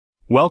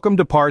Welcome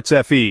to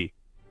PartsFe.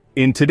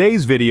 In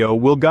today's video,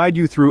 we'll guide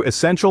you through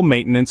essential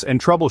maintenance and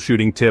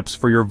troubleshooting tips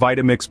for your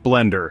Vitamix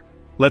blender.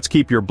 Let's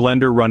keep your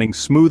blender running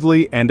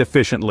smoothly and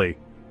efficiently.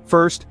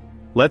 First,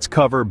 let's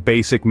cover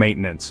basic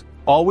maintenance.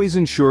 Always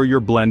ensure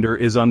your blender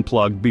is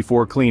unplugged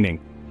before cleaning.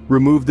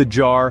 Remove the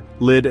jar,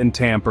 lid and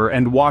tamper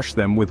and wash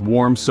them with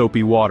warm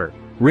soapy water.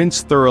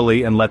 Rinse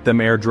thoroughly and let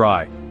them air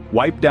dry.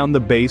 Wipe down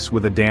the base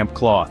with a damp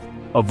cloth.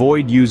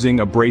 Avoid using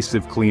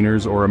abrasive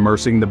cleaners or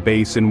immersing the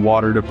base in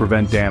water to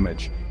prevent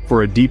damage.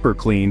 For a deeper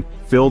clean,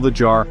 fill the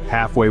jar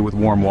halfway with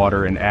warm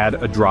water and add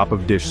a drop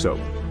of dish soap.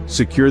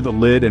 Secure the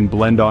lid and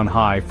blend on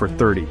high for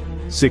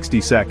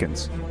 30-60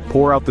 seconds.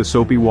 Pour out the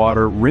soapy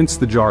water, rinse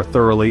the jar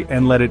thoroughly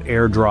and let it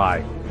air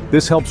dry.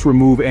 This helps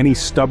remove any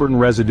stubborn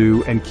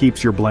residue and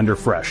keeps your blender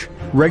fresh.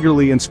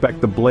 Regularly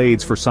inspect the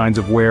blades for signs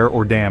of wear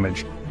or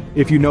damage.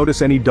 If you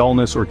notice any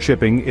dullness or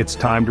chipping, it's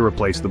time to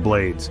replace the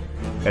blades.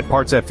 At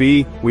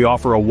PartsFe, we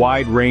offer a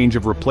wide range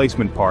of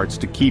replacement parts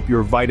to keep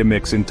your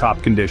Vitamix in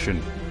top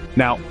condition.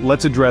 Now,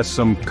 let's address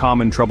some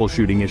common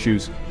troubleshooting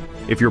issues.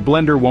 If your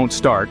blender won't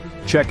start,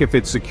 check if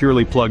it's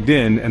securely plugged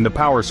in and the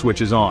power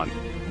switch is on.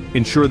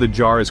 Ensure the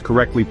jar is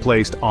correctly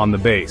placed on the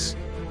base.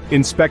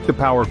 Inspect the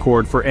power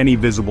cord for any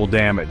visible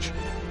damage.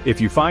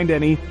 If you find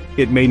any,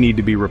 it may need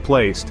to be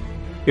replaced.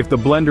 If the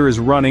blender is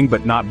running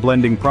but not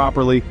blending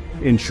properly,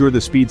 ensure the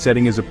speed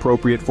setting is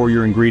appropriate for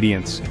your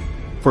ingredients.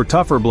 For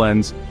tougher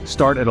blends,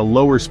 start at a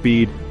lower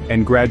speed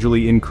and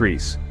gradually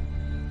increase.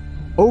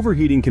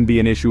 Overheating can be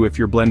an issue if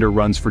your blender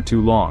runs for too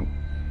long.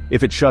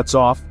 If it shuts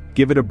off,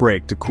 give it a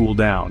break to cool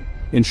down.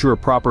 Ensure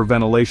proper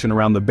ventilation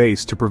around the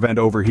base to prevent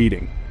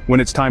overheating.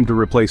 When it's time to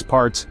replace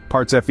parts,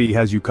 PartsFe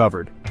has you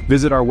covered.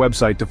 Visit our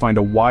website to find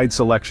a wide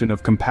selection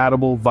of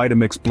compatible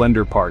Vitamix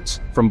blender parts,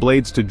 from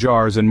blades to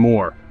jars and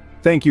more.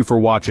 Thank you for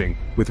watching.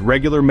 With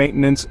regular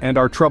maintenance and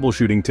our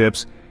troubleshooting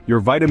tips,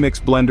 your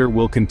Vitamix blender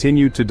will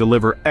continue to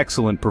deliver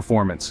excellent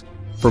performance.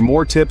 For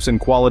more tips and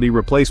quality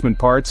replacement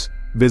parts,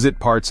 visit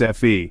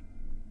PartsFe.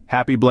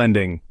 Happy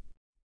blending!